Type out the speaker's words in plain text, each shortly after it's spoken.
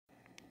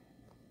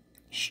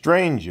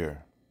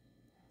Stranger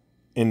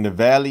in the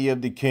Valley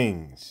of the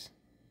Kings.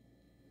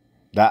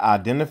 The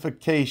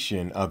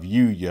identification of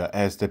Uya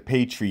as the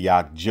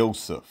patriarch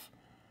Joseph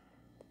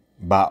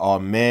by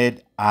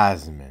Ahmed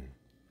Osman.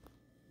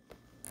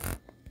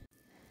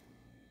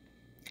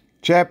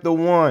 Chapter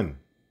 1.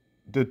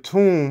 The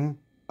Tomb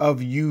of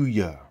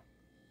Uya.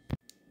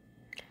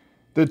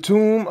 The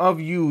tomb of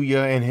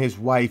Uya and his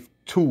wife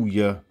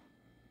Tuya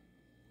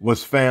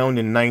was found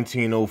in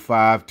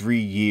 1905, 3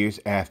 years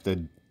after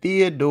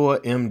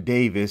Theodore M.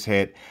 Davis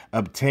had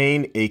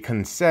obtained a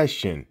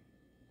concession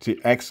to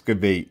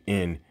excavate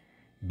in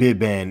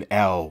Biban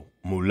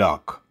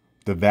el-Muluk,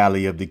 the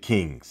Valley of the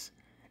Kings,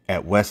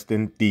 at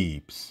western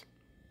Thebes.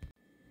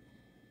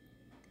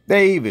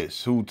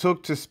 Davis, who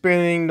took to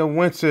spending the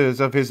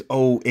winters of his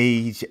old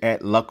age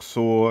at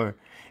Luxor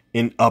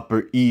in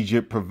Upper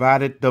Egypt,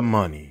 provided the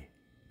money.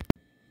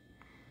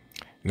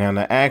 Now,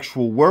 the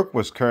actual work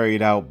was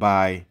carried out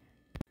by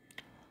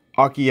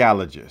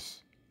archaeologists,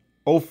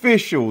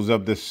 officials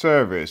of the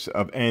Service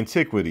of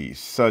Antiquities,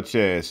 such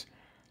as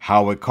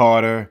Howard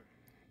Carter,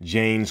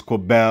 James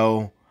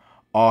Quayle,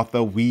 Arthur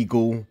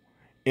Weigel,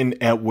 and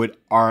Edward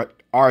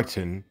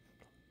Arton,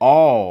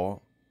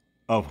 all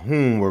of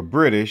whom were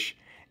British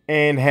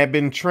and had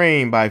been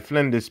trained by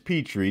Flinders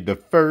Petrie, the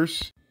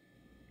first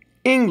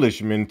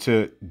Englishman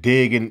to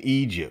dig in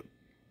Egypt,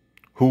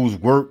 whose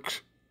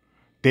work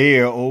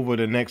there over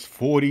the next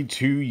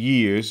 42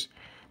 years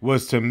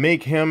was to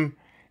make him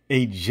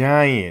a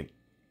giant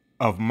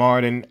of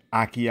modern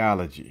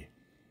archaeology.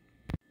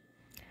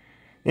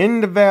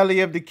 In the Valley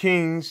of the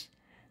Kings,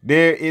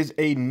 there is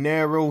a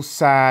narrow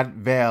side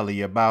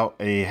valley about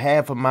a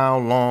half a mile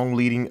long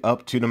leading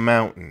up to the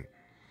mountain.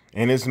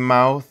 At its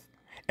mouth,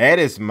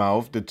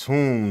 the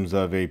tombs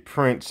of a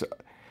prince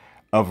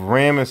of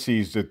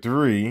Ramesses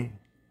III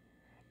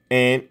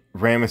and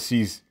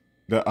Ramesses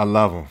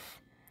XI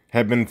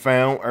have been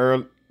found.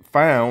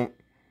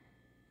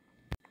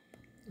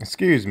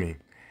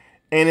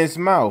 In its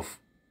mouth,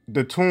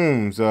 the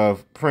tombs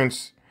of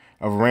Prince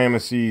of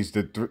Ramesses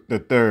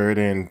III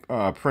and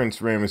Prince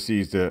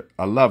Ramesses XI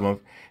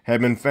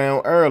had been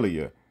found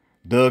earlier,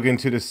 dug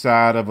into the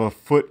side of a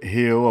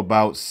foothill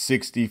about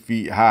 60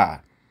 feet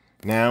high.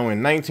 Now,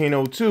 in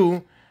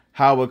 1902,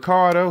 Howard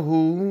Carter,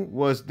 who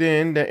was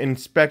then the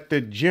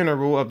Inspector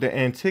General of the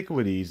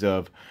Antiquities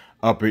of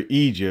Upper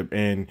Egypt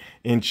and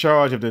in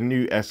charge of the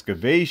new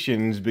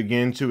excavations,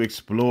 began to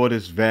explore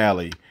this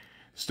valley,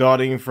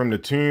 starting from the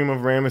tomb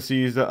of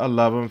Ramesses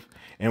XI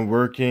and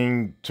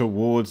working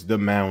towards the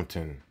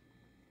mountain.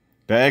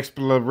 The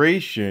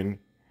exploration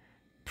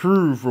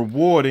proved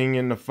rewarding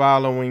in the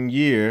following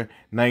year,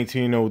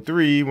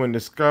 1903,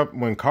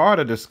 when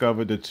Carter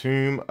discovered the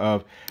tomb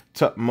of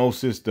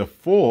Thutmose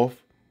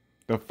IV,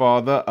 the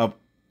father of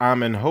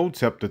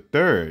Amenhotep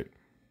III,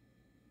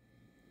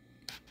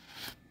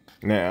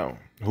 now,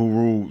 who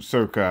ruled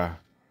circa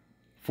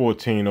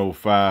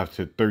 1405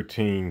 to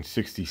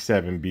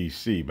 1367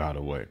 BC, by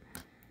the way.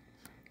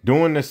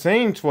 During the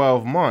same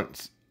 12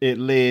 months, it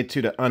led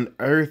to the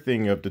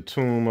unearthing of the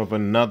tomb of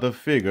another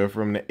figure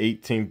from the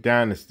 18th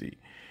dynasty,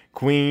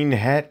 Queen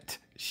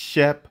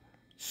Hatshepsut,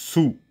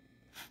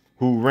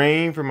 who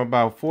reigned from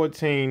about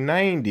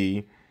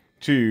 1490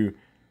 to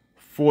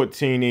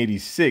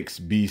 1486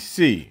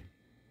 BC.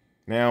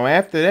 Now,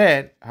 after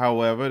that,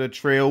 however, the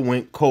trail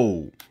went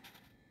cold.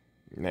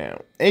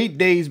 Now, 8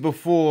 days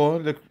before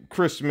the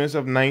Christmas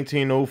of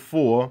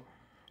 1904,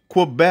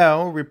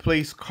 Quayle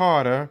replaced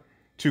Carter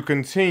to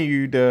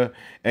continue the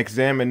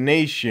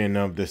examination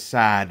of the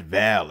side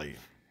valley.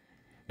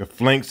 The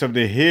flanks of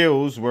the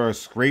hills were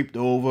scraped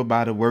over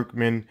by the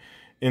workmen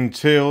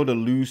until the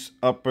loose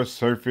upper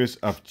surface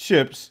of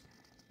chips,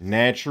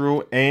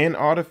 natural and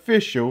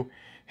artificial,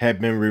 had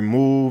been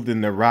removed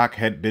and the rock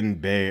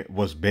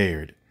was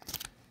bared.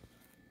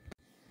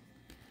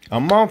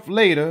 A month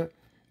later,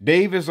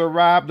 Davis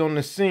arrived on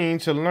the scene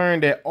to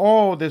learn that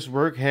all this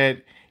work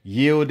had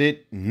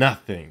yielded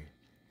nothing.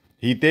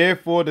 He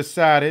therefore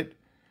decided,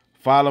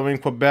 following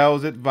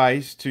Quayle's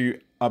advice, to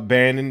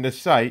abandon the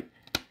site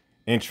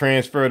and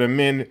transfer the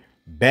men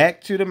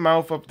back to the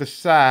mouth of the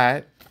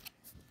side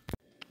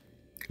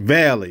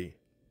valley,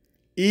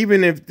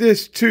 even if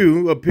this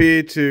too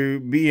appeared to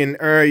be an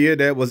area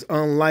that was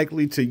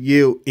unlikely to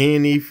yield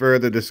any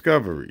further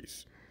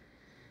discoveries.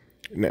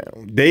 Now,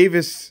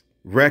 Davis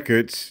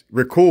records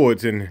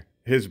in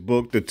his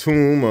book, The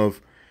Tomb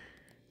of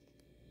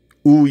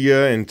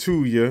Uya and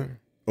Tuya,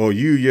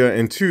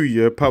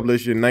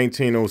 published in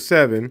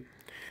 1907,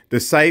 the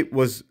site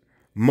was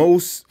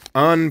most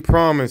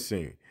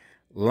unpromising,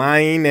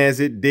 lying as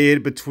it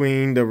did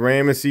between the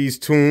Ramesses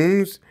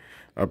tombs,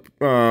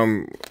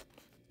 Ramesses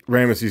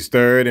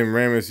III and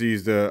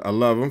Ramesses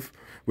XI,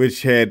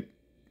 which had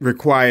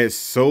required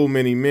so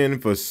many men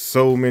for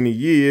so many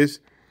years.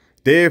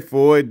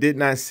 Therefore, it did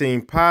not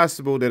seem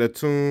possible that a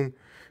tomb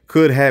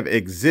could have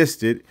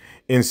existed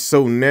in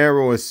so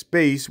narrow a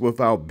space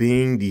without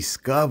being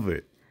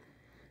discovered.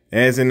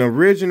 As an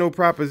original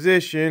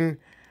proposition,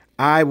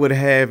 I would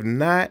have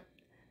not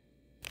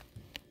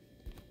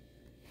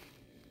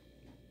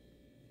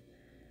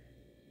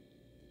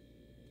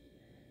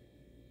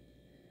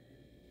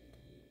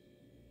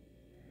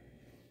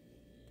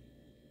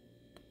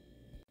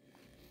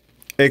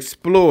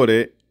explored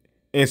it,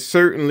 and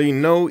certainly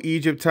no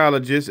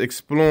Egyptologist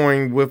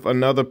exploring with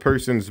another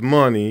person's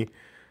money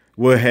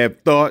would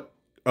have thought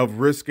of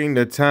risking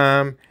the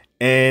time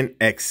and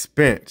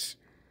expense.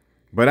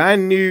 But I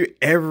knew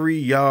every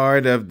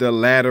yard of the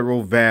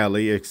lateral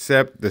valley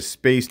except the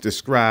space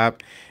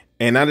described,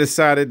 and I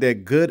decided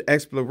that good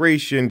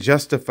exploration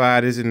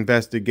justified his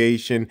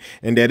investigation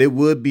and that it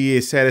would be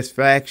a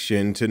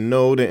satisfaction to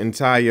know the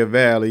entire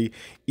valley,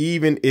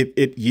 even if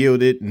it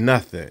yielded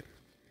nothing.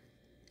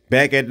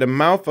 Back at the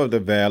mouth of the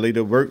valley,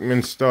 the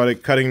workmen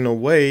started cutting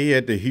away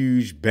at the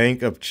huge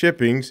bank of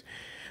chippings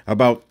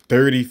about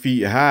 30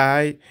 feet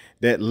high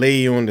that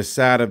lay on the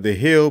side of the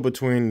hill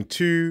between the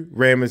two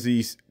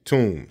Ramesses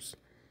tombs.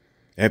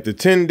 After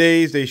 10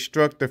 days, they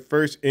struck the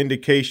first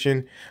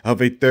indication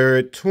of a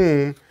third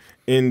tomb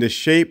in the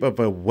shape of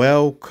a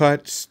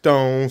well-cut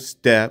stone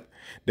step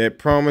that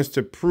promised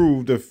to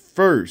prove the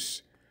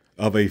first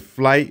of a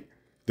flight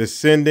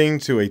descending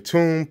to a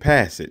tomb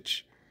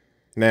passage.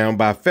 Now,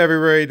 by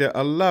February the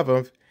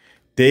 11th,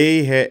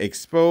 they had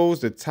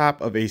exposed the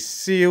top of a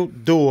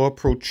sealed door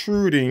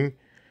protruding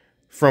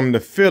from the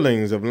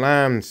fillings of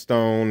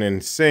limestone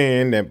and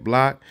sand that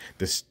blocked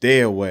the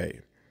stairway.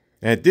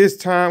 At this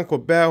time,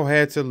 Quibell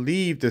had to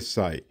leave the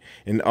site,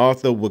 and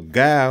Arthur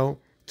Weigall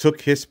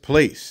took his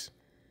place.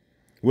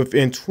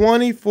 Within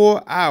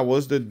 24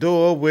 hours, the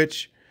door,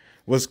 which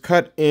was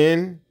cut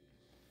in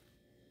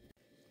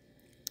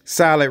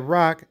solid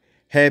rock,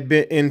 had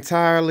been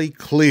entirely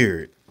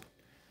cleared.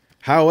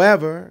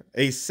 However,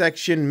 a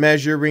section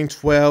measuring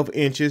 12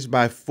 inches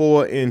by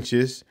 4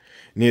 inches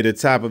near the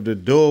top of the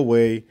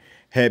doorway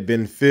had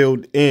been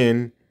filled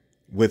in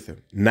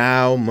with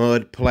Nile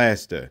mud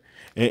plaster,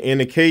 an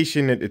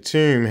indication that the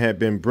tomb had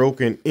been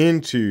broken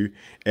into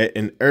at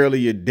an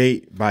earlier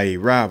date by a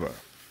robber.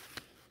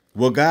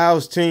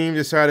 Weigall's team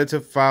decided to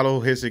follow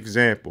his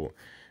example.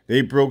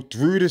 They broke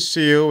through the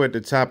seal at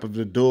the top of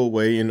the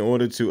doorway in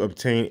order to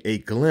obtain a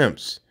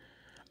glimpse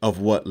of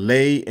what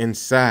lay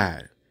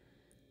inside.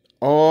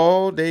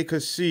 All they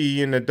could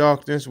see in the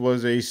darkness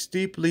was a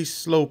steeply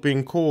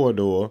sloping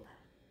corridor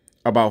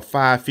about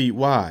 5 feet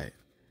wide.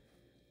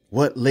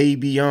 What lay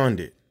beyond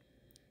it?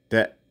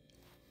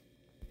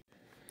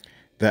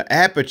 The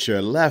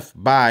aperture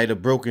left by the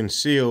broken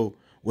seal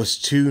was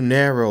too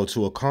narrow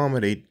to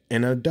accommodate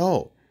an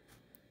adult.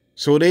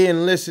 So they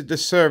enlisted the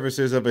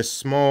services of a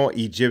small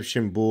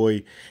Egyptian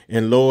boy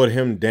and lowered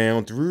him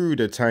down through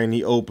the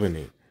tiny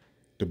opening.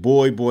 The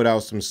boy brought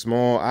out some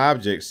small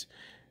objects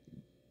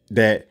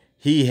that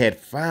he had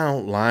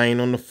found lying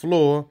on the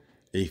floor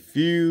a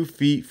few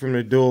feet from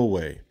the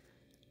doorway.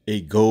 A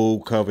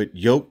gold-covered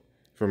yoke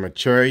from a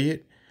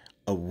chariot,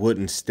 a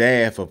wooden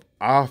staff of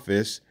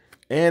office,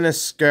 and a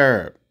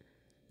scarab,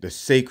 the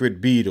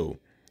sacred beetle,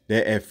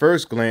 that at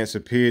first glance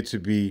appeared to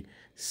be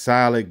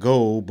solid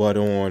gold, but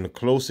on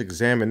close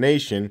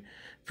examination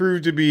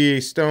proved to be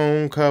a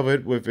stone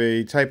covered with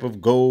a type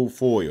of gold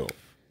foil.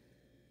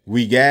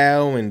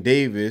 Weigall and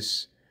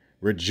Davis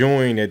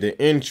rejoined at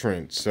the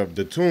entrance of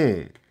the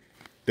tomb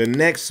the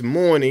next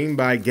morning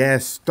by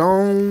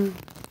Gaston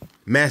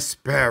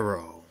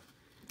Maspero,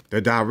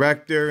 the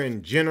director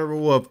and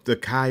general of the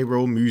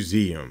Cairo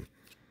Museum.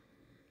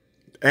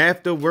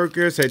 After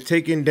workers had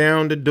taken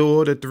down the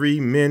door, the three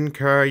men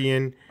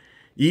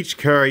each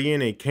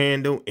carrying a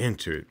candle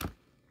entered.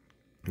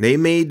 They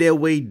made their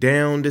way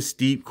down the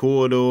steep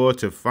corridor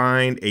to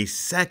find a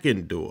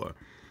second door.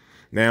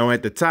 Now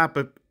at the top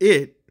of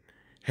it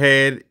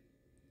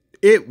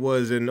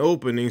was an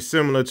opening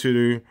similar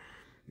to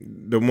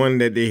the one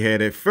that they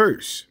had at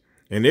first,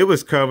 and it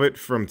was covered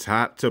from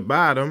top to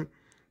bottom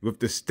with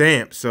the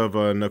stamps of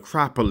a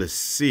necropolis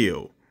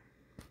seal.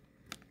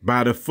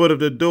 By the foot of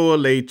the door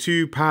lay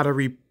two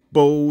pottery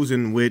bowls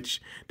in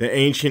which the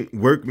ancient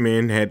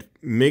workmen had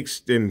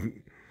mixed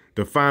in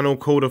the final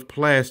coat of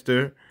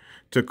plaster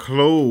to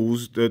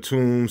close the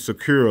tomb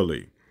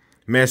securely.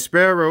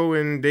 Maspero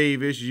and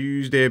Davis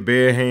used their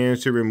bare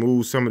hands to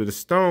remove some of the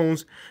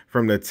stones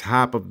from the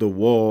top of the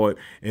wall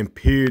and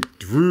peered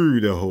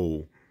through the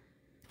hole.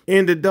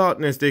 In the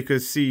darkness, they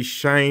could see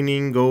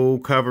shining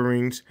gold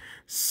coverings,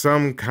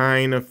 some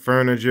kind of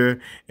furniture,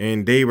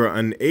 and they were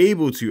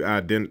unable to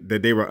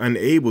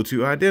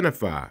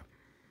identify.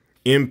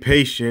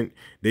 Impatient,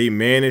 they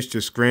managed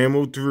to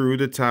scramble through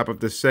the top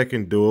of the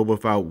second door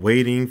without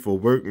waiting for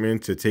workmen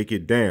to take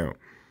it down.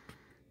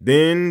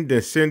 Then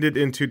descended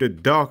into the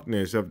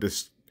darkness of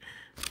the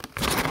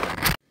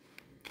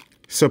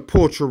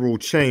sepulchral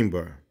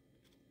chamber.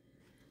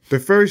 The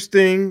first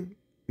thing,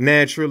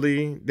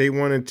 naturally, they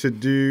wanted to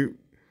do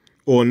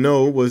or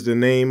know was the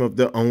name of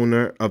the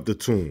owner of the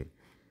tomb.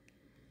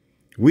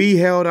 We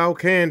held our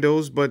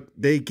candles, but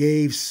they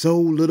gave so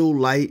little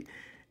light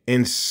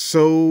and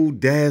so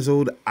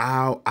dazzled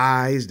our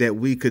eyes that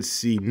we could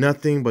see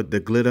nothing but the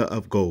glitter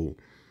of gold.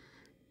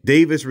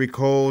 Davis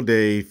recalled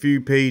a few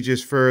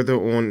pages further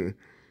on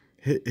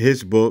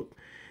his book.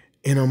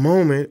 In a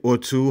moment or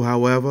two,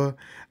 however,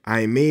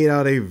 I made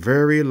out a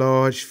very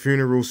large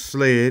funeral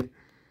sled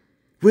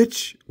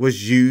which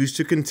was used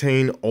to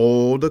contain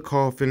all the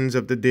coffins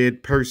of the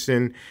dead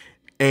person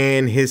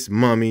and his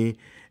mummy,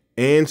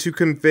 and to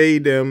convey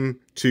them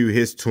to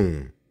his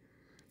tomb.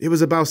 It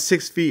was about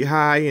 6 feet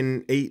high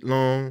and 8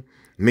 long,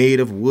 made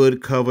of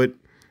wood covered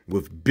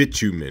with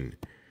bitumen,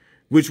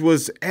 which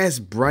was as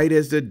bright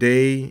as the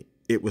day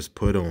it was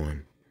put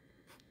on.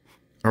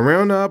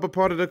 Around the upper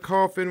part of the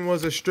coffin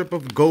was a strip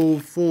of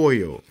gold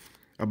foil,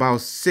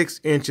 about 6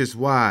 inches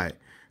wide,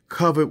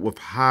 covered with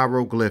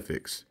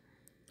hieroglyphics.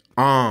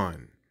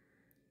 On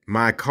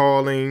my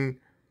calling,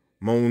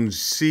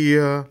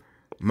 Monsieur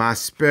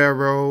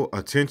Maspero,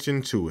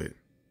 attention to it.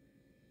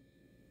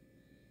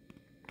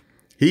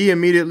 He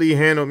immediately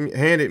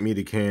handed me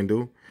the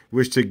candle,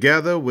 which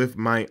together with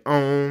my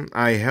own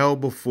I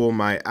held before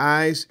my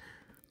eyes,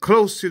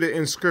 close to the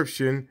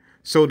inscription,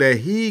 so that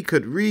he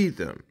could read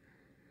them.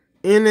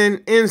 In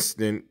an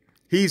instant,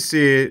 he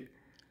said,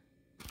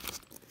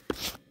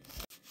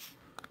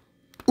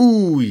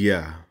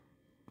 "Ooh-yeah."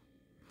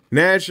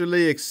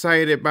 Naturally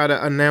excited by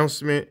the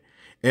announcement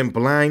and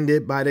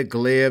blinded by the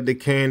glare of the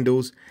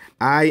candles,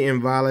 I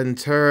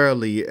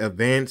involuntarily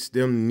advanced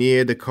them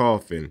near the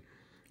coffin,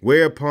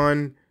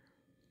 whereupon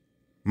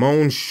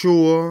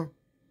Monsieur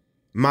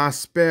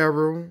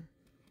Maspero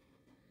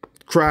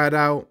cried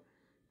out,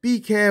 "Be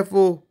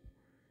careful,"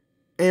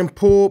 and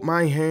pulled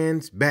my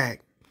hands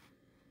back.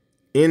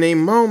 In a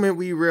moment,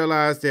 we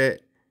realized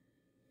that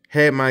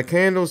had my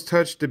candles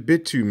touched the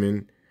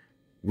bitumen,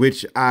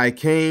 which I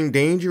came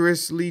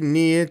dangerously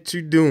near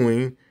to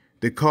doing,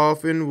 the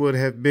coffin would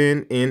have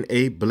been in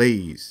a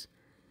blaze.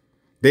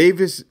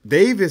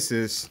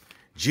 Davis's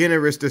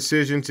generous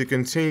decision to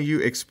continue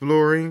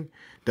exploring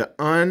the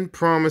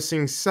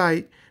unpromising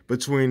site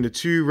between the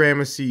 2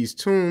 Ramesses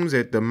tombs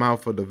at the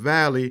mouth of the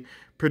valley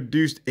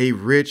produced a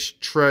rich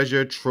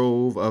treasure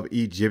trove of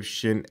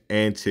Egyptian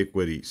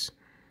antiquities.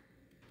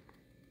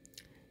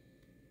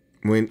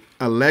 When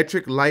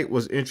electric light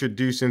was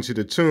introduced into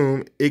the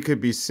tomb, it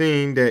could be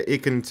seen that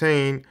it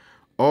contained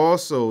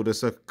also the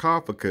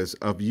sarcophagus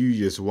of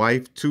Yuya's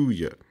wife,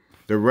 Tuya.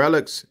 The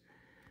relics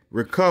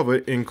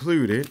recovered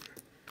included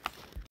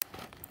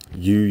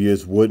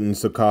Yuya's wooden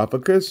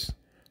sarcophagus,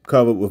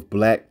 covered with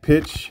black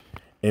pitch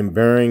and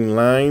bearing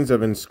lines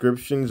of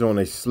inscriptions on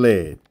a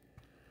sled.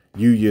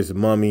 Yuya's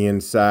mummy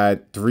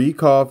inside 3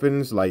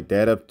 coffins like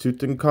that of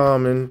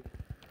Tutankhamun.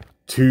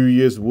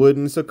 Tuya's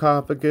wooden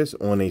sarcophagus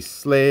on a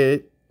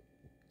sledge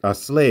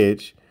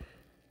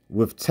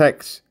with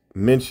text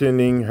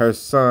mentioning her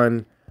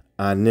son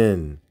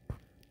Anin,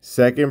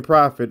 second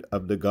prophet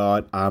of the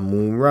god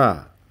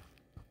Amun-Ra.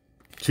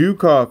 2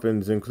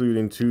 coffins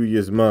including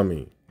Tuya's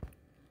mummy.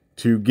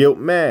 2 gilt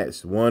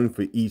mats, one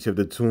for each of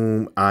the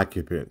tomb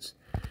occupants.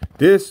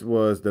 This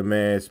was the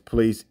mats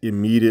placed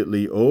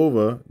immediately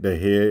over the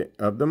head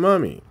of the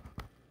mummy.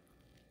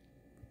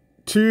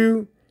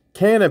 2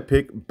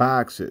 canopic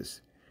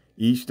boxes,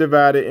 each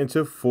divided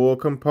into 4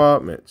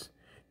 compartments,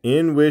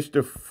 in which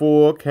the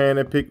 4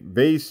 canopic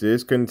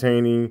vases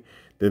containing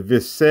the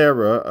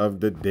viscera of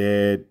the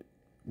dead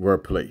were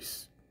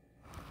placed.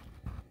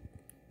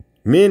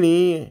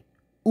 Many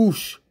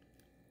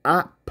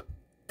ushapti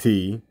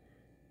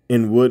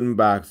in wooden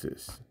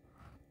boxes.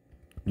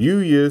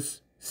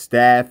 Yuya's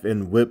staff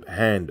and whip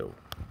handle.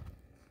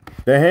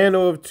 The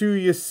handle of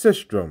Tuya's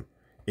sistrum,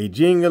 a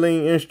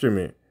jingling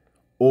instrument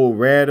or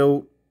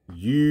rattle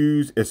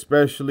used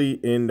especially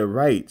in the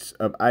rites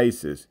of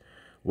Isis,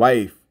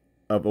 wife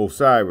of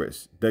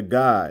Osiris, the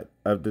god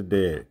of the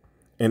dead,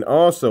 and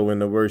also in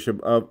the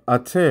worship of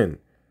Aten,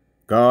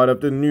 god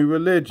of the new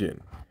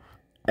religion,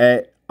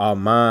 at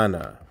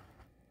Amana.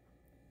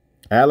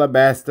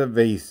 Alabaster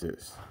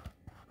vases.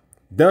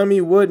 Dummy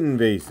wooden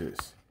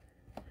vases.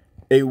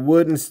 A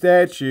wooden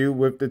statue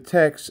with the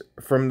text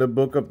from the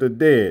Book of the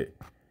Dead,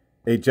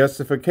 a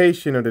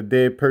justification of the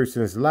dead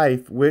person's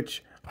life,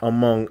 which,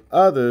 among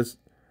other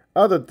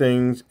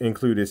things,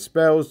 included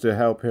spells to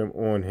help him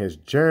on his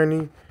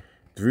journey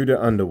through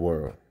the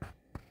underworld.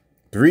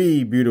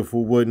 3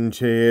 beautiful wooden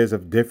chairs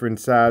of different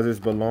sizes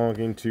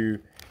belonging to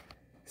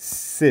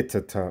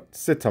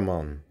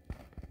Sitamon,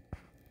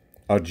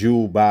 a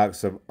jewel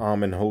box of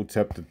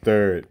Amenhotep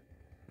III.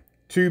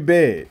 2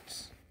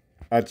 beds,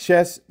 a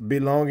chest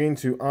belonging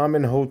to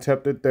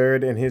Amenhotep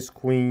III and his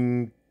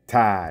Queen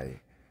Tai,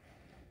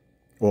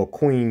 or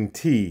Queen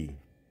T,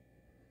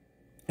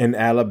 an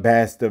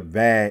alabaster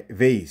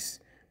vase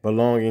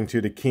belonging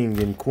to the king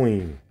and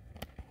queen.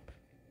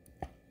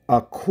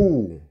 A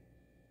cool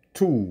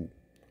tool,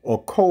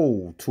 or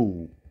coal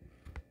tool,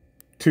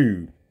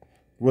 2,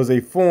 was a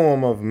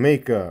form of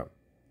makeup,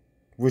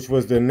 which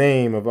was the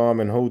name of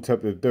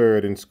Amenhotep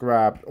III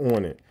inscribed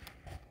on it.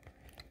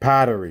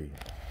 Pottery.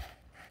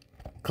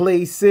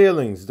 Clay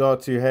ceilings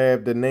thought to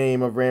have the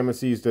name of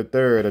Ramesses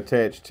III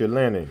attached to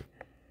linen.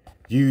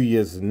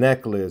 Yuya's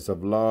necklace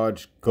of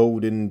large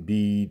golden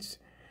beads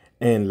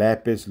and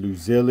lapis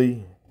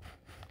lazuli.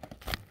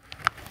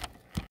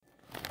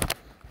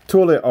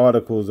 Toilet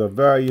articles of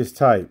various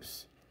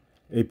types.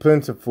 A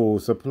plentiful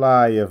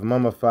supply of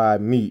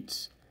mummified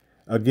meats.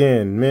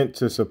 again meant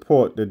to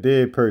support the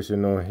dead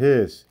person on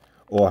his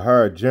or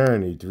her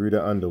journey through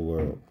the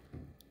underworld.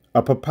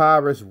 A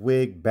papyrus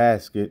wig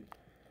basket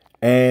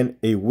and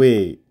a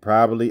wig,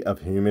 probably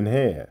of human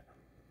hair.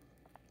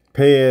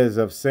 Pairs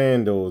of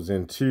sandals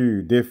in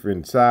 2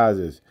 different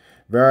sizes,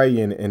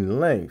 varying in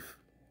length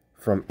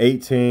from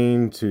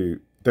 18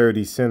 to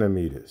 30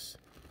 centimeters.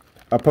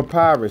 A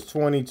papyrus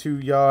 22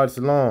 yards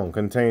long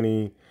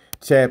containing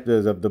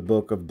chapters of the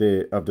Book of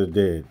the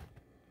Dead.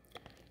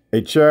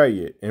 A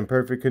chariot in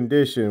perfect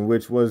condition,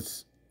 which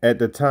was at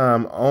the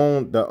time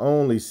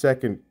the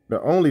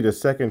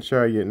second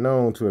chariot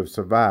known to have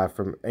survived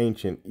from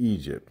ancient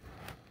Egypt.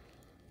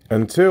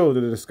 Until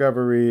the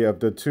discovery of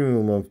the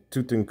tomb of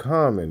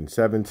Tutankhamun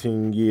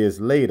 17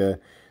 years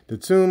later, the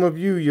tomb of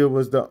Yuya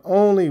was the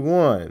only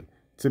one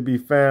to be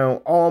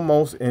found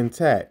almost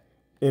intact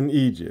in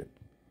Egypt.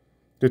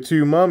 The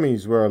 2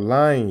 mummies were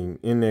lying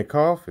in their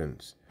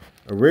coffins.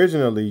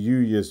 Originally,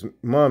 Yuya's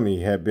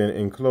mummy had been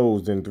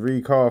enclosed in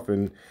 3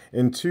 coffins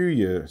in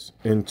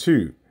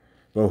 2,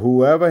 but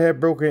whoever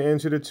had broken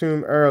into the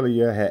tomb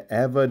earlier had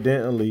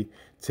evidently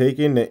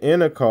taken the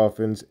inner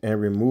coffins and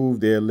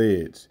removed their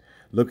lids,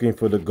 looking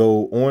for the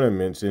gold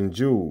ornaments and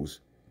jewels.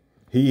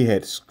 He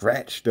had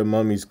scratched the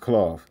mummy's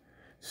cloth,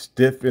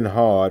 stiff and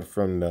hard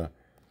from the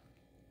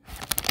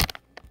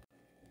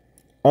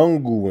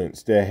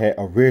unguents that had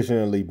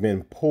originally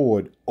been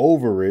poured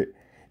over it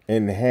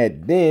and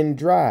had then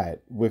dried,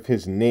 with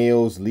his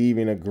nails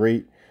leaving a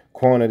great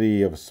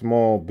quantity of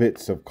small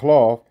bits of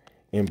cloth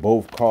in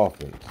both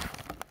coffins.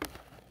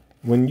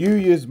 When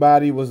Yuya's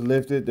body was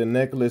lifted, the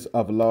necklace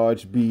of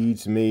large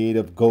beads made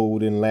of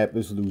gold and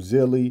lapis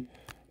lazuli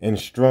and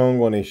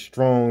strung on a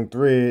strong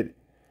thread,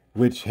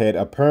 which had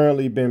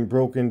apparently been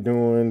broken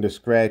during the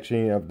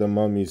scratching of the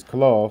mummy's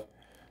cloth,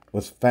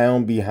 was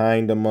found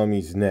behind the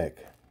mummy's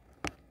neck.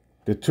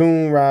 The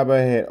tomb robber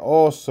had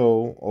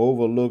also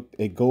overlooked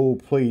a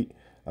gold plate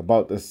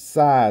about the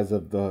size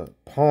of the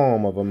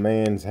palm of a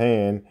man's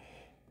hand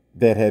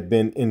that had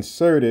been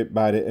inserted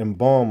by the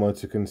embalmer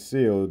to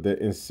conceal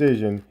the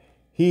incision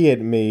he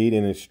had made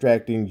in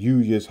extracting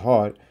Yuya's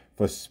heart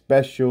for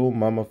special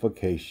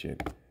mummification.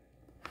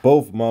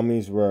 Both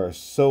mummies were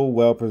so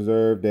well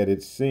preserved that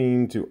it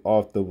seemed to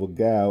Arthur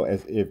Weigall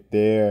as if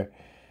they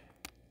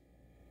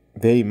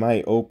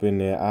might open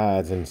their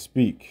eyes and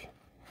speak.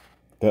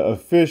 The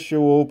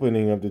official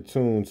opening of the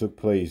tomb took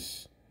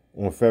place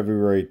on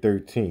February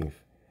 13th,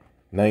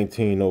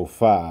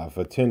 1905,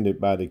 attended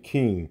by the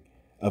King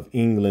of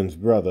England's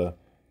brother,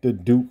 the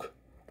Duke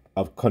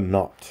of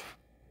Connaught,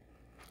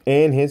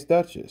 and his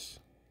Duchess,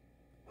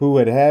 who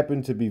had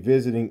happened to be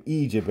visiting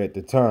Egypt at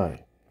the time.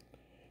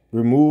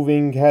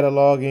 Removing,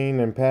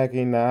 cataloging, and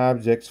packing the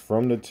objects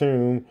from the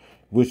tomb,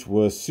 which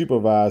was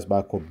supervised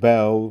by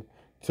Quibell,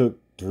 took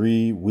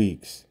 3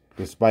 weeks.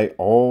 Despite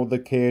all the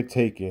care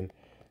taken,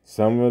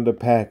 some of the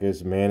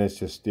packers managed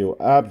to steal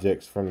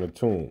objects from the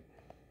tomb,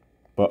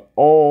 but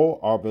all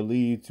are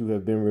believed to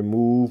have been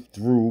removed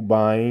through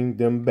buying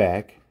them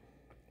back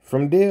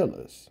from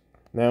dealers.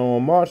 Now,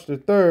 on March the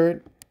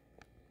 3rd,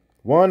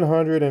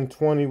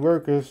 120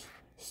 workers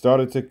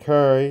started to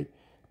carry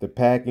the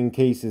packing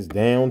cases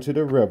down to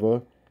the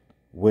river,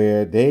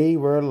 where they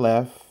were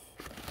left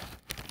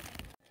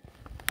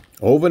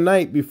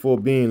overnight before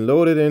being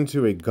loaded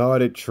into a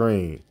guarded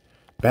train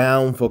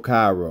bound for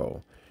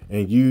Cairo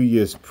and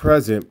Yuya's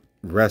present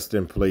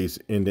resting place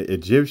in the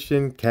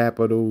Egyptian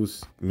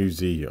capital's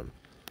museum.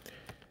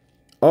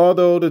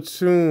 Although the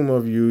tomb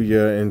of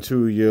Yuya and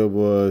Tuya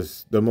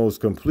was the most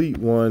complete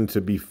one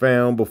to be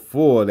found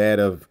before that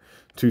of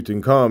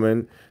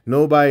Tutankhamun,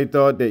 nobody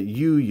thought that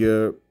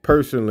Yuya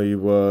personally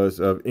was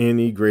of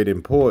any great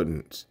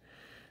importance.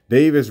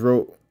 Davis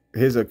wrote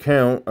his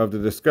account of the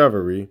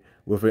discovery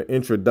with an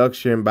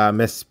introduction by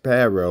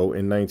Maspero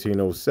in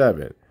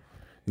 1907.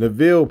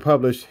 Neville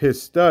published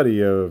his study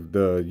of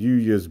the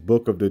Yuya's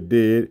Book of the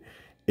Dead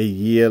a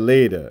year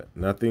later.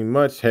 Nothing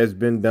much has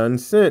been done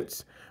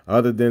since,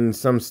 other than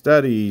some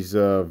studies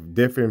of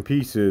different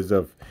pieces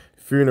of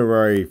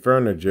funerary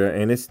furniture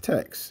and its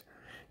text.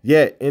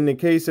 Yet, in the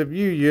case of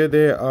Yuya,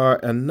 there are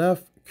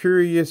enough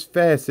curious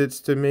facets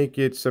to make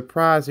it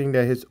surprising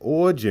that his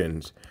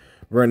origins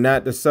were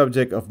not the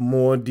subject of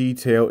more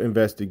detailed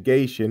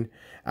investigation,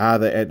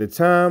 either at the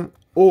time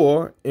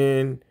or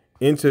in the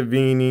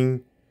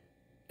intervening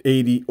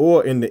 80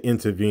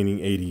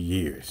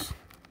 years.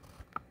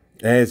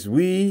 As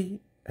we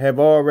have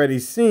already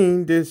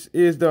seen, this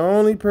is the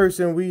only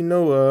person we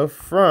know of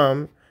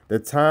from the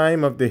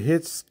time of the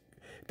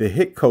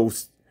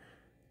Hyksos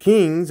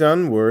kings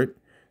onward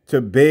to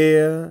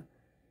bear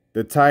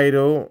the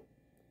title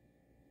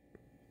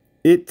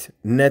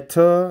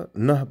Itneta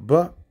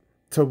Nahba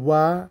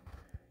Tawa,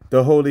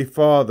 the Holy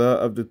Father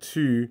of the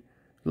 2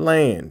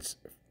 lands,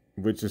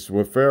 which is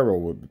what Pharaoh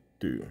would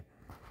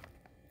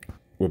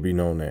be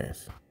known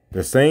as.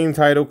 The same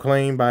title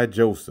claimed by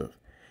Joseph.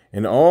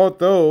 And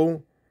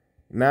although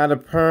not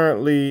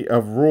apparently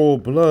of royal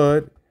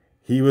blood,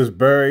 he was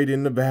buried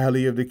in the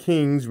Valley of the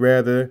Kings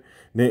rather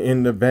than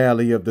in the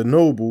Valley of the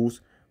Nobles,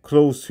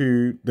 close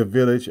to the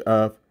village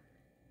of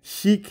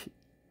Sheikh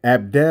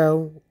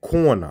Abdel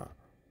Corner.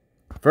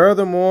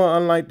 Furthermore,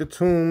 unlike the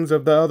tombs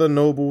of the other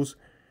nobles,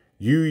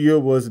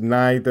 Yuya was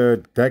neither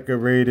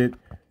decorated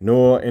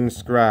nor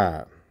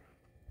inscribed.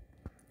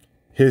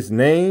 His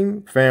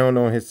name, found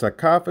on his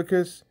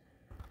sarcophagus,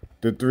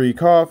 the 3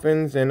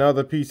 coffins, and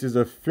other pieces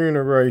of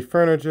funerary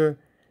furniture,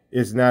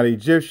 is not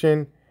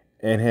Egyptian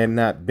and had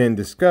not been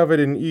discovered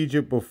in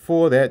Egypt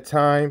before that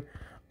time,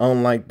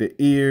 unlike the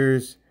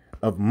ears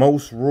of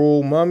most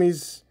royal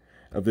mummies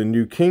of the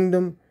New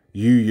Kingdom.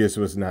 Yuya's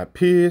was not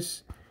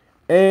pierced,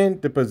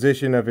 and the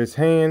position of his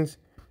hands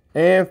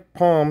and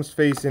palms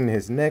facing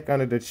his neck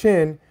under the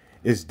chin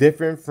is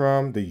different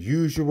from the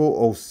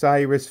usual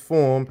Osiris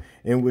form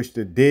in which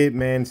the dead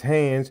man's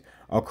hands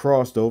are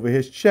crossed over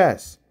his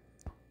chest.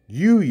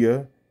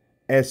 Yuya,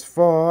 as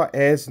far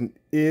as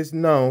is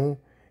known,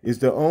 is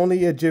the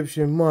only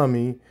Egyptian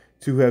mummy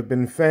to have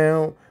been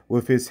found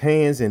with his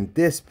hands in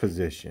this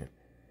position.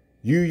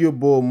 Yuya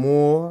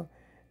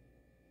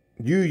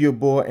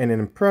bore an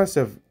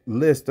impressive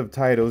list of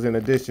titles in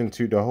addition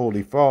to the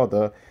Holy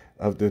Father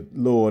of the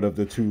Lord of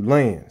the Two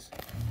Lands.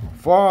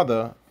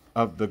 Father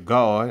of the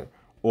God,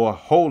 or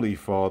Holy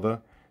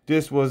Father,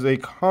 this was a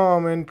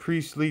common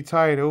priestly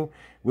title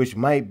which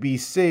might be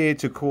said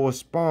to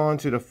correspond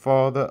to the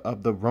Father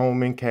of the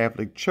Roman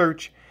Catholic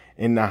Church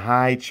in the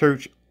High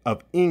Church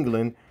of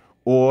England,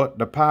 or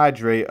the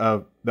Padre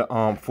of the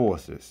Armed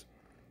Forces,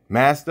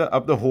 Master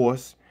of the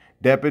Horse,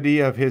 Deputy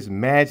of His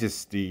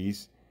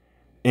Majesty's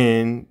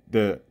in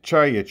the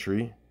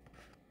Chariotry,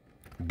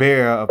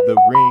 Bearer of the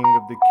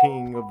Ring of the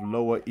King of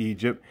Lower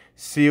Egypt,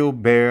 Seal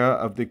Bearer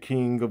of the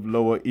King of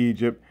Lower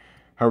Egypt,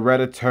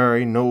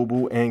 Hereditary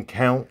Noble and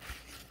Count,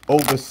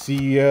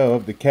 Overseer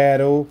of the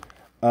Cattle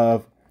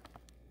of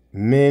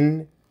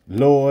Men,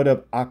 Lord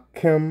of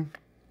Akim,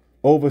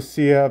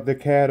 Overseer of the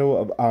Cattle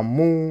of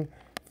Amun,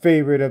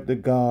 Favorite of the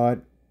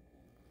God,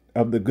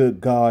 of the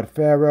good God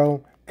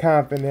Pharaoh,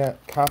 Confidant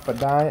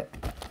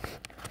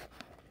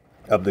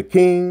of the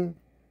King,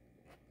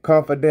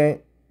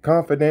 Confidant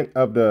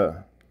of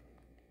the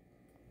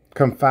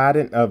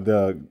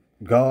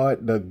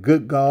God, the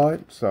good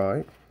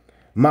God,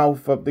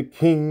 Mouth of the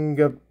King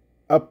of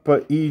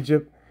Upper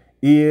Egypt,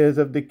 Ears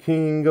of the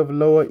King of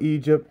Lower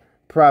Egypt,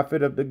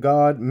 Prophet of the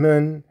God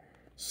Men,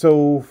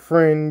 Soul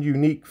Friend,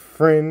 Unique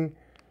Friend,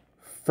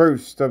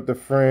 First of the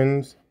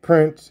Friends,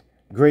 Prince,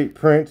 Great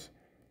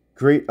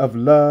of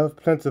Love,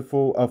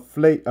 Plentiful of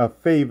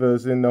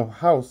favors in the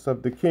house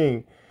of the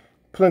King,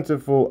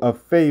 Plentiful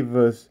of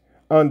favors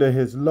under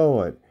his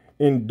Lord,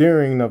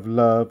 Enduring of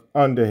love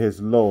under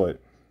his Lord,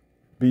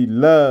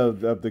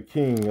 Beloved of the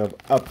King of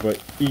Upper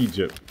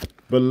Egypt,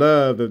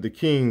 Beloved of the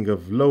King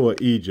of Lower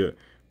Egypt,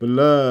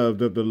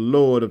 Beloved of the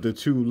Lord of the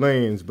Two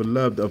Lands,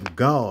 Beloved of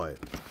God,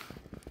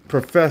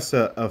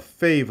 Professor of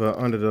favor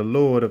under the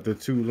Lord of the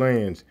Two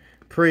Lands,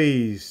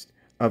 Praised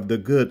of the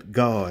good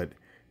God,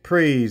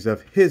 praise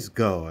of his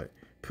God,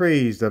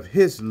 praise of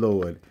his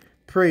Lord,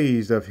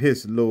 praise of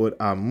his Lord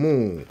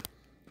Amun,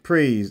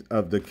 praise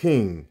of the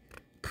King,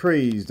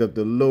 praise of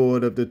the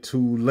Lord of the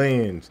Two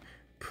Lands,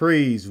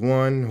 praise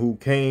one who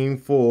came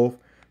forth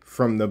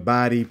from the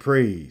body,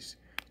 praise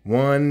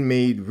one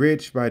made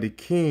rich by the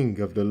King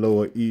of the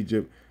Lower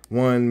Egypt,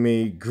 one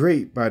made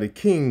great by the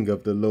King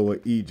of the Lower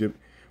Egypt,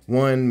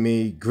 one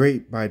made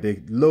great by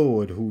the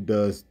Lord who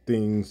does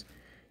things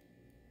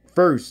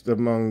first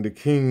among the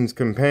king's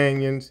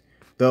companions,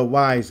 the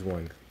wise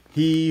one,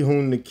 he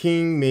whom the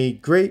king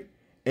made great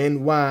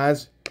and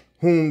wise,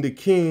 whom the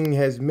king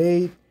has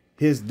made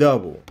his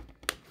double.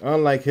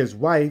 Unlike his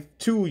wife,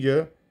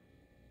 Tuya,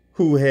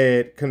 who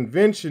had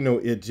conventional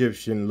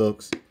Egyptian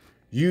looks,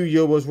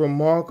 Yuya was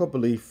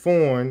remarkably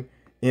foreign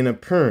in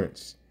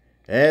appearance.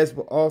 As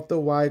Arthur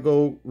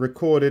Weigel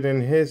recorded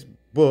in his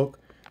book,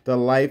 The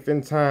Life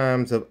and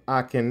Times of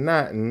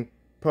Akhenaten,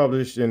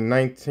 published in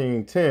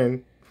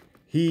 1910,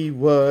 he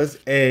was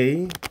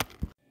a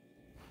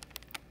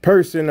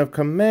person of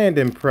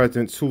commanding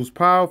presence whose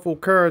powerful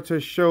character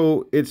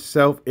showed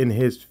itself in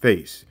his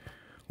face.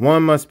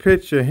 One must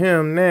picture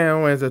him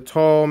now as a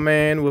tall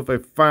man with a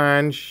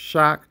fine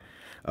shock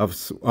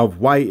of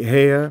white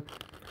hair,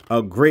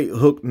 a great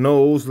hooked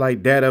nose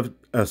like that of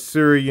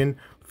Assyrian,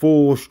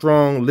 full,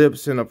 strong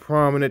lips, and a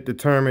prominent,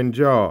 determined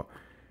jaw.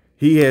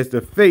 He has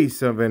the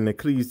face of an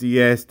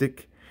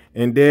ecclesiastic,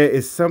 and there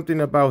is something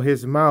about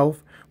his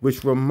mouth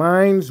which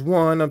reminds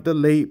one of the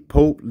late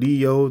Pope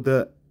Leo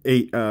the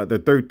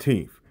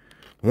 13th.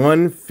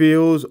 One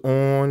feels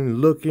on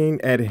looking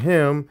at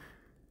him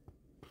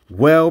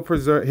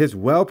his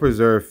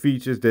well-preserved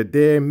features that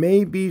there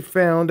may be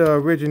found the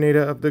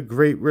originator of the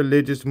great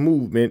religious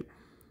movement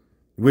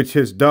which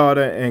his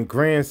daughter and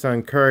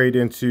grandson carried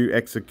into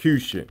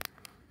execution.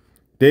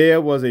 There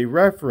was a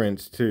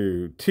reference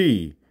to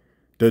T,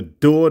 the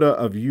daughter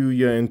of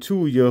Yuya and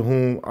Tuya,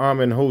 whom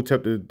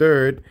Amenhotep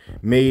III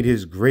made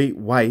his great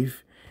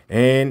wife,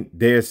 and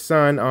their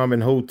son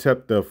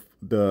Amenhotep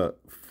the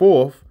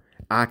fourth,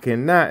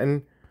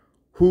 Akhenaten,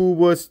 who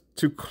was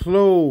to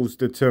close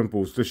the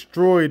temples,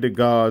 destroy the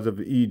gods of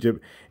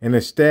Egypt, and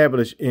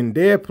establish in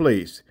their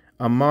place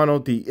a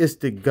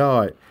monotheistic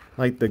God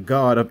like the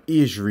God of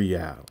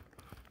Israel.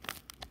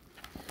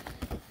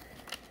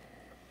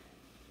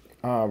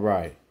 All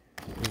right.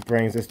 This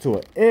brings us to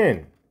an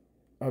end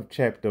of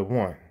chapter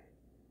 1.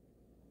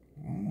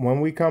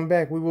 When we come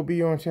back, we will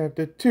be on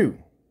chapter 2,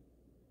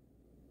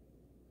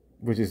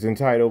 which is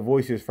entitled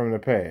Voices from the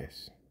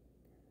Past.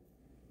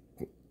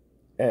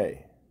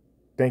 Hey,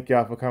 thank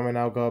y'all for coming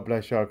out. God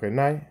bless y'all. Good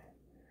night.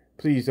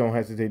 Please don't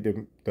hesitate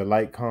to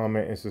like,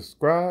 comment, and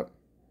subscribe.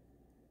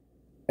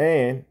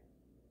 And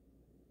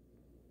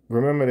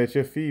remember that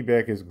your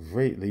feedback is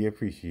greatly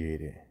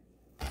appreciated.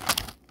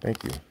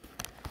 Thank you.